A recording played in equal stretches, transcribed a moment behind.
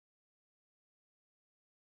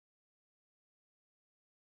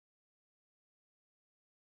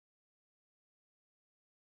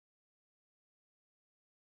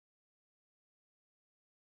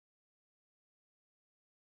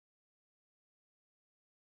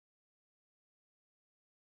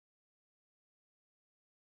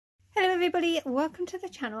Hello everybody, welcome to the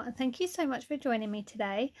channel and thank you so much for joining me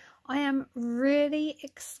today. I am really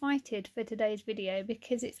excited for today's video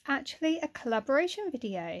because it's actually a collaboration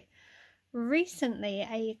video. Recently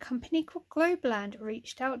a company called Globeland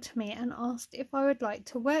reached out to me and asked if I would like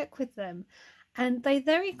to work with them, and they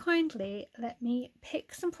very kindly let me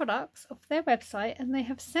pick some products off their website and they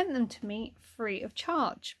have sent them to me free of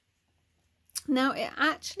charge. Now it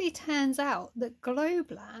actually turns out that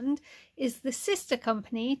Globeland is the sister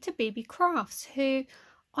company to Beebeecrafts, who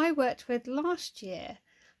I worked with last year,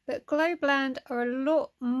 but Globeland are a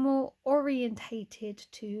lot more orientated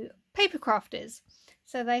to paper crafters.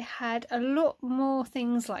 So they had a lot more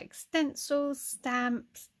things like stencils,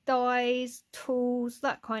 stamps, dies, tools,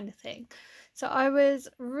 that kind of thing. So I was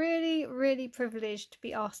really privileged to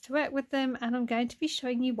be asked to work with them, and I'm going to be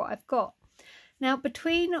showing you what I've got. Now,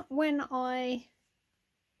 between when I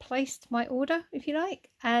placed my order, if you like,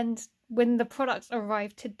 and when the products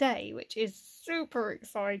arrived today, which is super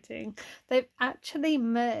exciting, they've actually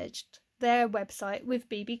merged their website with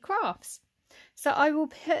Beebeecrafts. So I will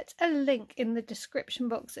put a link in the description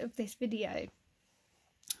box of this video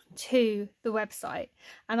to the website,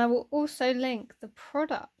 and I will also link the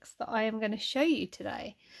products that I am going to show you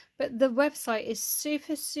today. But the website is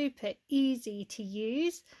super easy to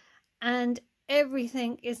use, and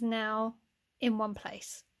everything is now in one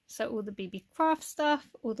place. So all the Beebeecraft stuff,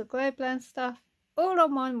 all the Globeland stuff, all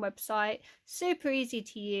on one website, super easy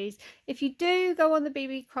to use. If you do go on the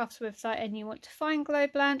Beebeecrafts website and you want to find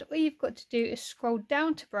Globeland, all you've got to do is scroll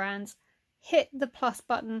down to brands, hit the plus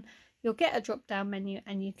button, you'll get a drop down menu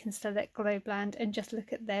and you can select Globeland and just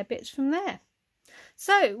look at their bits from there.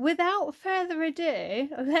 So without further ado,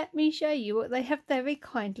 let me show you what they have very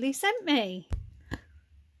kindly sent me.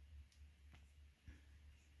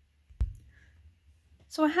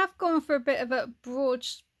 So I have gone for a bit of a broad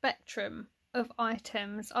spectrum of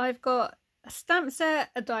items. I've got a stamp set,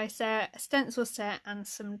 a die set, a stencil set and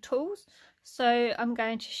some tools. So I'm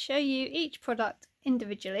going to show you each product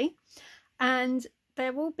individually, and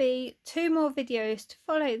there will be 2 more videos to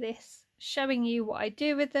follow this, showing you what I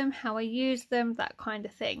do with them, how I use them, that kind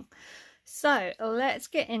of thing. So let's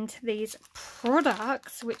get into these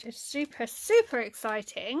products, which are super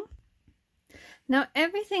exciting. Now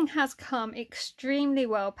everything has come extremely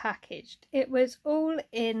well packaged. It was all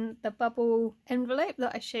in the bubble envelope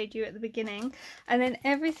that I showed you at the beginning, and then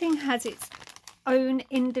everything has its own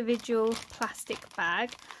individual plastic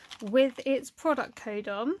bag with its product code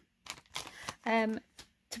on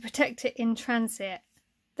to protect it in transit.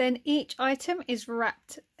 Then each item is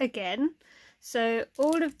wrapped again, so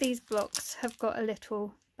all of these blocks have got a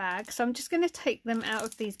little bag. So I'm just going to take them out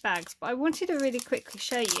of these bags, but I wanted to really quickly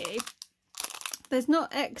show you there's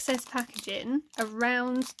not excess packaging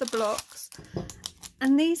around the blocks,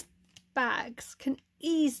 and these bags can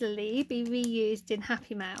easily be reused in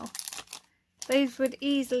Happy Mail. Those would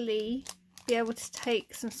easily be able to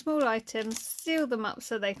take some small items, seal them up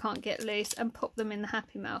so they can't get loose and pop them in the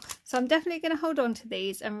Happy Mail. So I'm definitely going to hold on to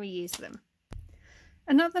these and reuse them.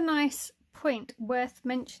 Another nice point worth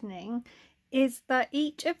mentioning is that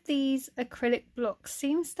each of these acrylic blocks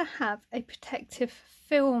seems to have a protective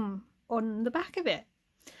film on the back of it.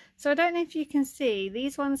 So I don't know if you can see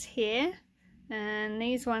these ones here and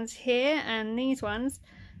these ones here and these ones,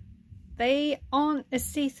 they aren't as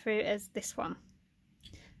see-through as this one.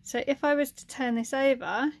 So if I was to turn this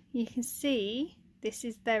over, you can see this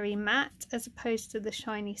is very matte as opposed to the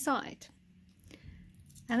shiny side.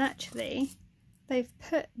 And actually they've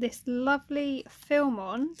put this lovely film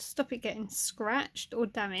on to stop it getting scratched or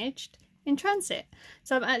damaged in transit.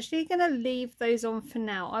 So I'm actually going to leave those on for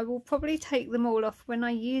now. I will probably take them all off when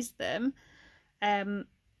I use them,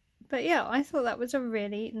 but yeah, I thought that was a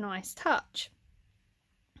really nice touch.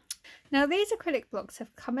 Now these acrylic blocks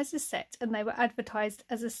have come as a set and they were advertised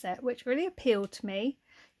as a set, which really appealed to me.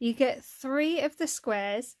 You get 3 of the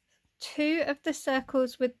squares, 2 of the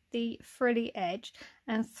circles with the frilly edge,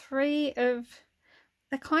 and 3 of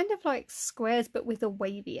the kind of like squares but with a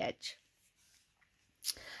wavy edge.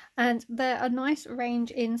 And they're a nice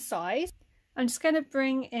range in size. I'm just going to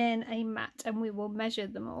bring in a mat and we will measure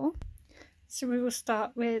them all. So we will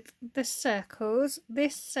start with the circles.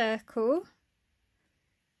 This circle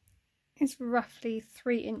is roughly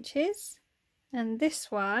 3 inches and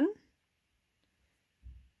this one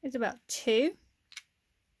is about 2.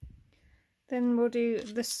 Then we'll do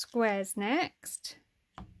the squares next.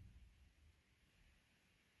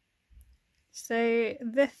 So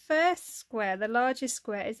the first square, the largest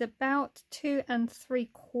square, is about 2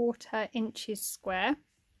 3/4 inches square.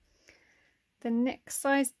 The next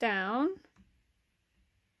size down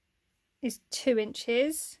is 2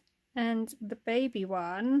 inches, and the baby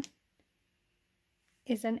one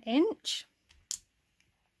is 1 inch.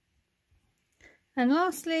 And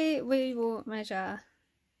lastly, we will measure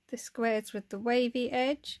the squares with the wavy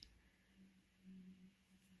edge.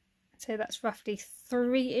 So that's roughly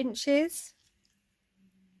 3 inches.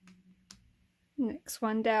 Next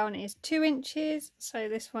one down is 2 inches. So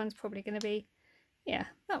this one's probably going to be, yeah,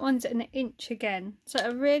 that one's 1 inch again. So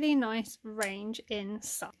a really nice range in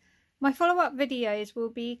size. My follow-up videos will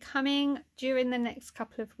be coming during the next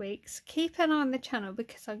couple of weeks. Keep an eye on the channel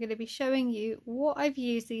because I'm going to be showing you what I've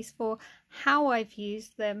used these for, how I've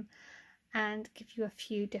used them, and give you a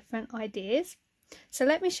few different ideas. So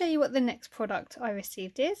let me show you what the next product I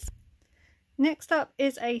received is. Next up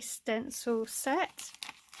is a stencil set.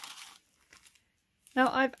 Now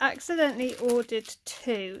I've accidentally ordered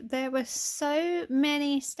 2. There were so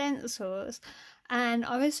many stencils and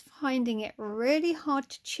I was finding it really hard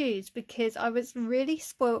to choose because I was really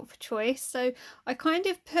spoilt for choice. So I kind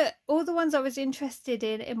of put all the ones I was interested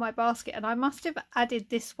in my basket, and I must have added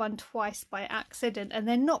this one twice by accident and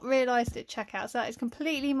then not realised at checkout. So that is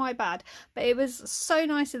completely my bad, but it was so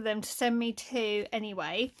nice of them to send me 2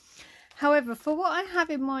 anyway. However, for what I have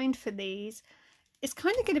in mind for these, it's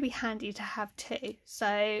kind of going to be handy to have 2.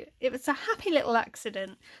 So it was a happy little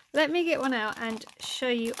accident. Let me get one out and show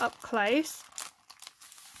you up close.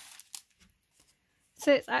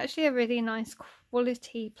 So it's actually a really nice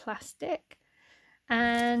quality plastic,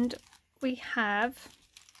 and we have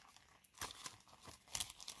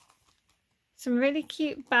some really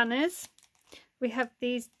cute banners. We have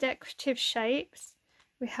these decorative shapes.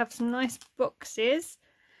 We have some nice boxes,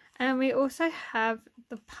 and we also have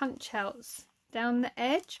the punch outs down the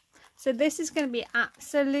edge. So this is going to be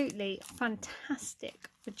absolutely fantastic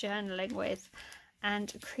for journaling with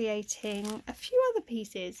and creating a few other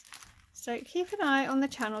pieces. So keep an eye on the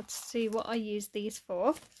channel to see what I use these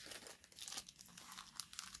for.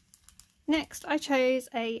 Next I chose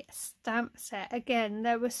a stamp set. Again,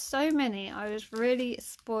 there were so many, I was really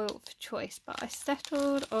spoilt for choice, but I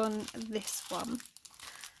settled on this one.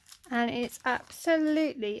 And it's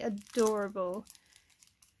absolutely adorable.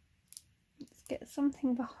 Let's get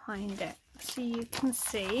something behind it so you can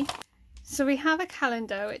see. So we have a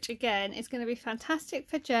calendar, which again is going to be fantastic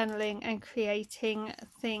for journaling and creating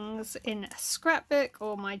things in a scrapbook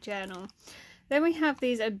or my journal. Then we have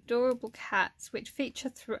these adorable cats which feature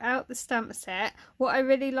throughout the stamp set. What I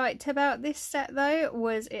really liked about this set though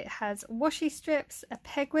was it has washi strips, a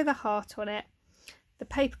peg with a heart on it, the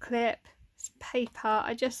paper clip, some paper.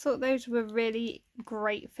 I just thought those were really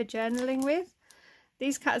great for journaling with.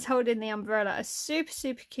 These cats holding the umbrella are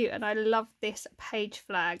super cute, and I love this page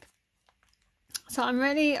flag. So I'm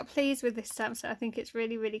really pleased with this stamp set. I think it's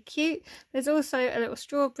really cute. There's also a little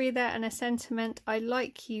strawberry there and a sentiment, I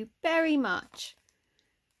like you very much.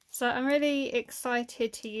 So I'm really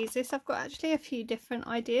excited to use this. I've got actually a few different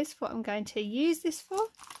ideas for what I'm going to use this for.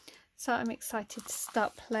 So I'm excited to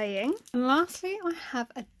start playing. And lastly, I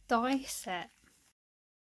have a die set.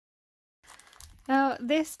 Now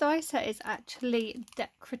this die set is actually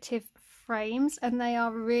decorative frames, and they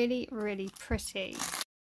are really pretty.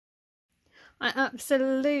 I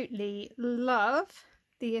absolutely love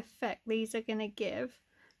the effect these are going to give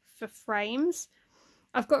for frames.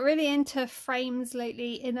 I've got really into frames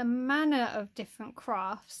lately in a manner of different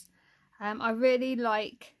crafts. I really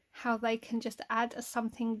like how they can just add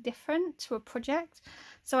something different to a project.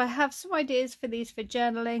 So I have some ideas for these for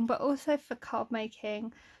journaling, but also for card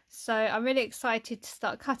making. So I'm really excited to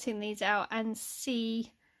start cutting these out and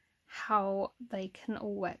see how they can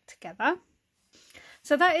all work together.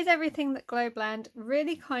 So that is everything that Globeland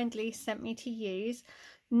really kindly sent me to use.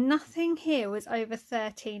 Nothing here was over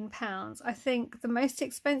 £13. I think the most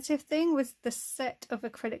expensive thing was the set of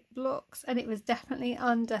acrylic blocks, and it was definitely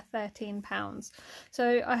under £13.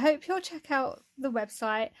 So I hope you'll check out the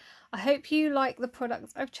website. I hope you like the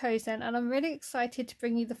products I've chosen, and I'm really excited to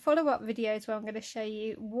bring you the follow-up videos where I'm going to show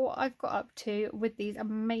you what I've got up to with these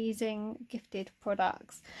amazing gifted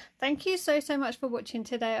products. Thank you so much for watching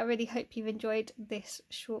today. I really hope you've enjoyed this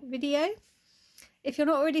short video. If you're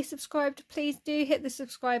not already subscribed, please do hit the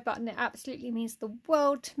subscribe button. It absolutely means the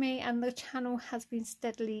world to me, and the channel has been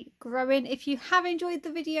steadily growing. If you have enjoyed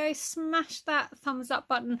the video, smash that thumbs up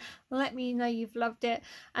button. Let me know you've loved it,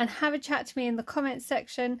 and have a chat to me in the comments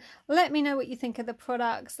section. Let me know what you think of the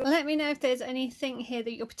products. Let me know if there's anything here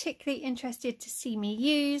that you're particularly interested to see me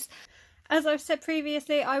use. As I've said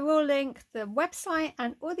previously, I will link the website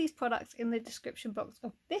and all these products in the description box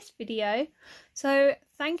of this video. So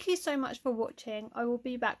thank you so much for watching. I will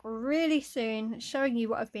be back really soon showing you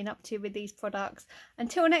what I've been up to with these products.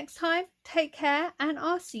 Until next time, take care, and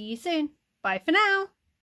I'll see you soon. Bye for now.